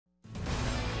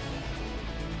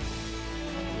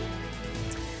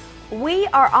We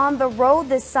are on the road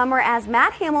this summer as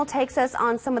Matt Hamill takes us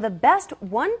on some of the best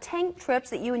one-tank trips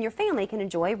that you and your family can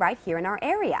enjoy right here in our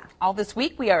area. All this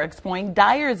week we are exploring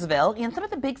Dyersville and some of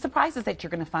the big surprises that you're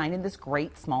going to find in this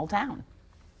great small town.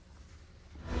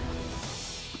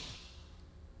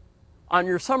 On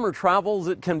your summer travels,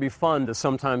 it can be fun to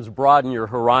sometimes broaden your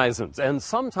horizons and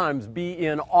sometimes be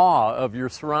in awe of your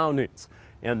surroundings.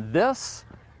 And this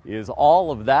is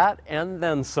all of that and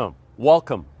then some.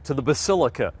 Welcome to the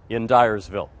Basilica in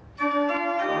Dyersville.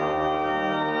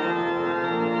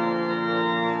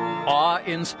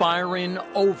 Awe-inspiring,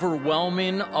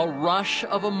 overwhelming, a rush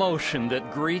of emotion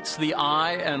that greets the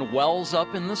eye and wells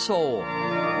up in the soul.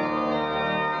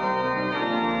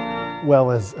 Well,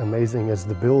 as amazing as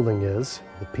the building is,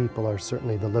 the people are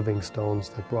certainly the living stones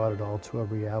that brought it all to a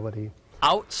reality.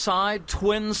 Outside,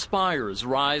 twin spires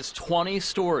rise 20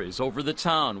 stories over the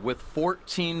town with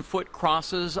 14-foot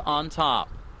crosses on top.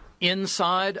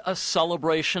 Inside, a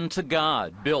celebration to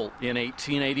God built in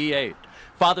 1888.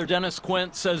 Father Dennis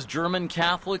Quint says German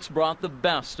Catholics brought the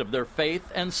best of their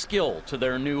faith and skill to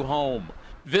their new home.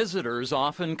 Visitors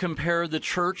often compare the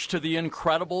church to the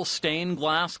incredible stained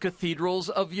glass cathedrals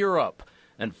of Europe.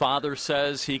 And Father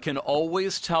says he can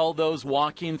always tell those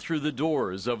walking through the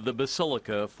doors of the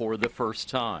Basilica for the first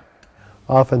time.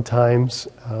 Oftentimes,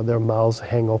 their mouths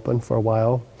hang open for a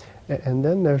while, and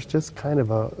then there's just kind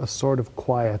of a sort of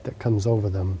quiet that comes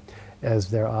over them as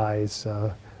their eyes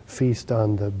feast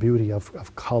on the beauty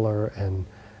of color and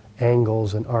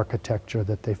angles and architecture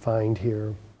that they find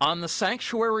here. On the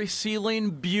sanctuary ceiling,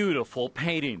 beautiful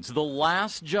paintings. The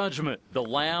Last Judgment, the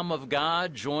Lamb of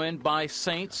God, joined by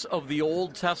saints of the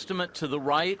Old Testament to the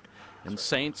right and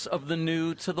saints of the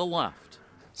New to the left.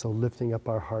 So lifting up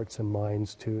our hearts and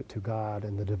minds to God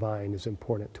and the divine is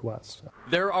important to us.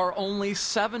 There are only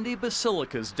 70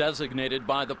 basilicas designated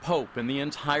by the Pope in the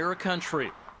entire country.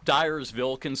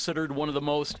 Dyersville considered one of the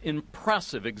most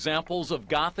impressive examples of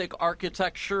Gothic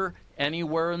architecture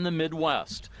anywhere in the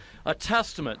Midwest. A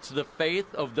testament to the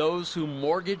faith of those who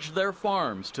mortgaged their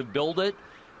farms to build it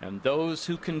and those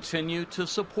who continue to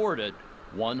support it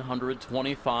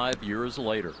 125 years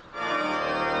later.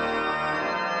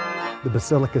 The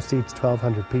Basilica seats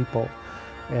 1,200 people,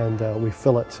 and we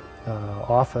fill it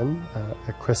often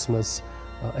at Christmas,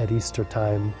 at Easter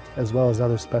time, as well as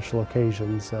other special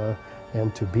occasions.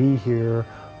 And to be here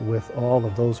with all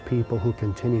of those people who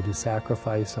continue to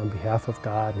sacrifice on behalf of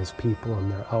God and His people and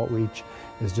their outreach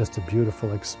is just a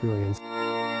beautiful experience.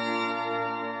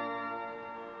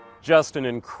 Just an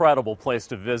incredible place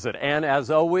to visit. And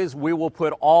as always, we will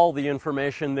put all the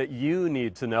information that you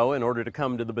need to know in order to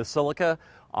come to the Basilica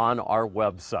on our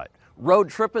website. Road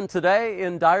tripping today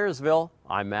in Dyersville,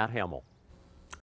 I'm Matt Hamill.